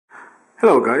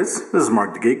Hello guys, this is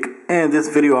Mark the Geek, and in this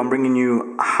video I'm bringing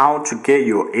you how to get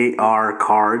your AR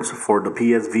cards for the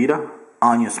PS Vita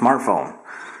on your smartphone.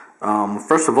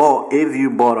 First of all, if you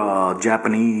bought a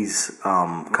Japanese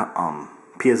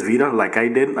PS Vita like I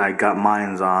did, I got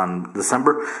mine on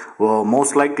December, well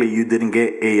most likely you didn't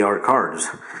get AR cards.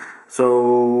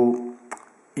 So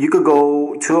you could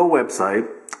go to a website,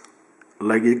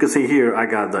 like you can see here, I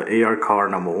got the AR card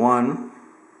number 1,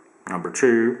 number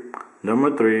 2,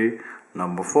 number 3,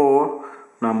 number 4,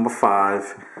 number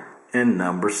 5, and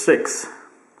number 6.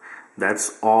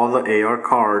 That's all the AR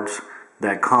cards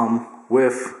that come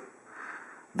with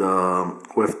the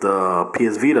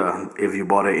PS Vita if you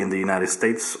bought it in the United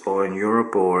States or in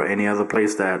Europe or any other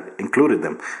place that included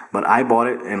them. But I bought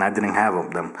it and I didn't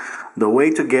have them. The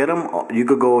way to get them, you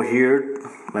could go here.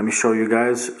 Let me show you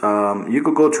guys. You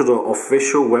could go to the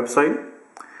official website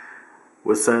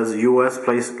which says US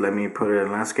Place. Let me put it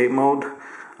in landscape mode.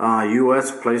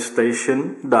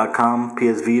 USPlayStation.com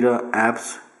PS Vita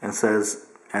apps, and says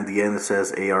at the end it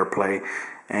says AR Play,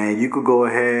 and you could go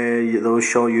ahead. They'll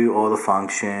show you all the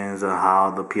functions and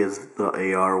how the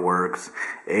AR works.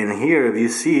 And here, if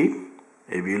you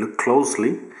look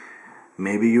closely,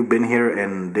 maybe you've been here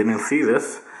and didn't see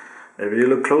this. If you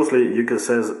look closely, you can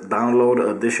says download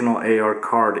additional AR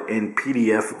card in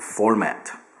PDF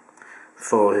format.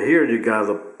 So here you got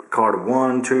the card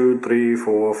 1, 2, 3,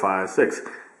 4, 5, 6.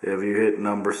 If you hit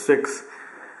number 6,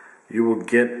 you will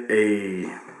get a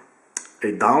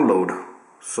download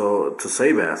so to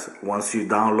save as. Once you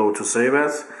download to save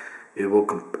as, it will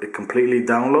completely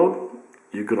download.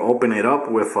 You can open it up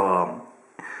with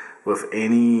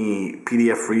any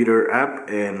PDF reader app,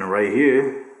 and right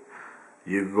here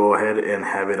you go ahead and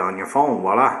have it on your phone.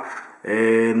 Voila!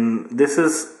 And this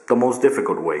is the most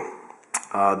difficult way.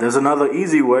 There's another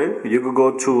easy way. You could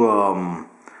go to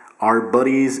our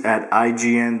buddies at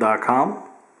IGN.com.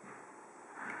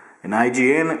 And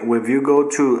IGN, if you go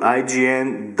to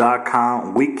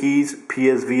IGN.com, wikis,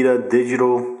 PS Vita,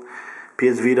 digital,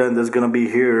 PS Vita, and there's going to be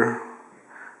here,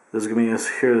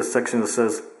 here a section that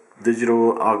says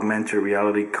digital augmented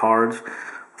reality cards.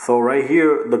 So right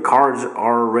here, the cards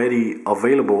are already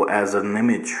available as an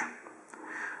image.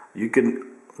 You can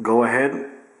go ahead,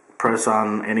 press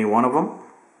on any one of them.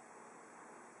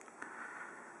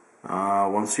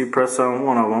 Once you press on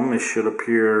one of them, it should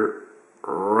appear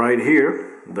right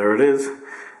here. There it is.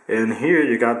 And here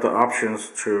you got the options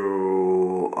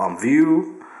to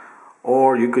view,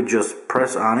 or you could just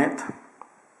press on it.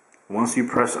 Once you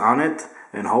press on it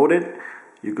and hold it,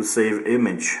 you could save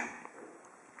image.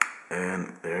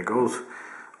 And there it goes.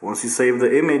 Once you save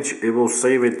the image, it will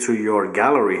save it to your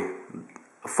gallery.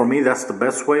 For me, that's the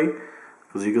best way,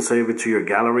 because you can save it to your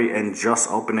gallery and just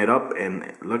open it up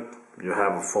and look, you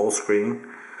have a full screen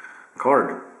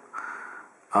card.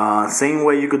 Same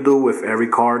way you could do with every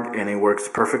card, and it works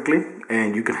perfectly.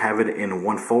 And you can have it in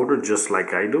one folder, just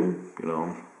like I do. You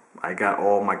know, I got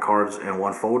all my cards in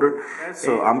one folder.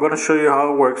 So I'm going to show you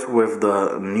how it works with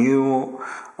the new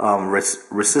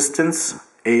Resistance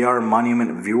AR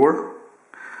Monument Viewer.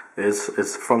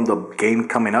 It's from the game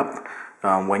coming up.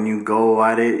 When you go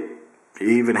at it, it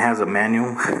even has a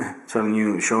manual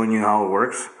showing you how it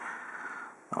works.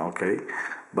 Okay,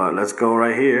 but let's go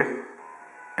right here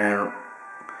and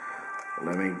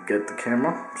let me get the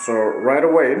camera. So right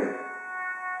away,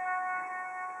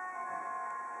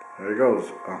 there it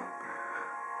goes.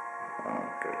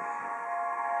 Okay,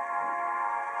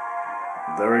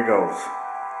 there it goes.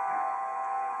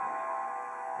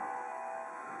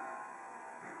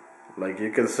 Like you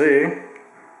can see.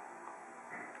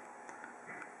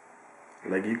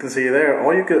 Like you can see there,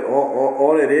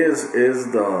 all it is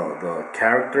the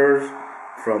characters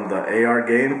from the AR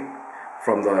game,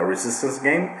 from the Resistance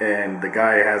game, and the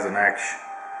guy has an axe.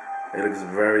 It looks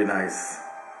very nice.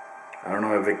 I don't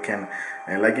know if it can,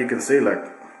 and like you can see, like,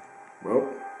 well,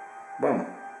 boom,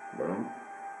 boom,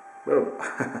 boom.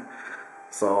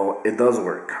 So it does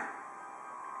work.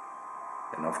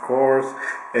 And of course,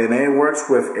 and it works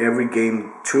with every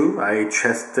game too. I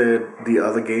tested the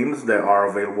other games that are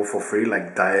available for free,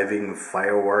 like diving,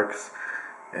 fireworks,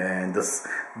 and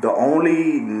the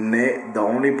only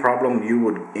problem you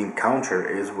would encounter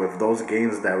is with those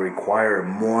games that require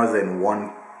more than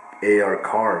one AR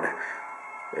card.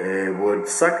 It would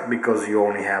suck because you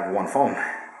only have one phone.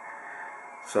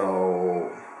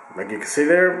 So, like you can see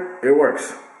there, it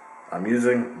works. I'm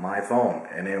using my phone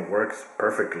and it works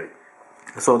perfectly.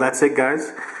 So that's it,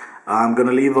 guys. I'm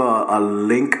gonna leave a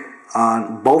link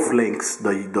on both links,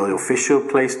 the official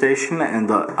PlayStation and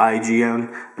the IGN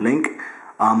link,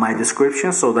 on my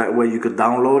description, so that way you could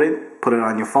download it put it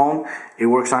on your phone. It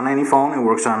works on any phone. It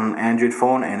works on Android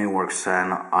phone, and it works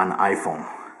on iPhone.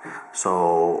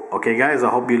 So okay guys, I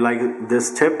hope you like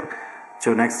this tip.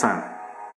 Till next time.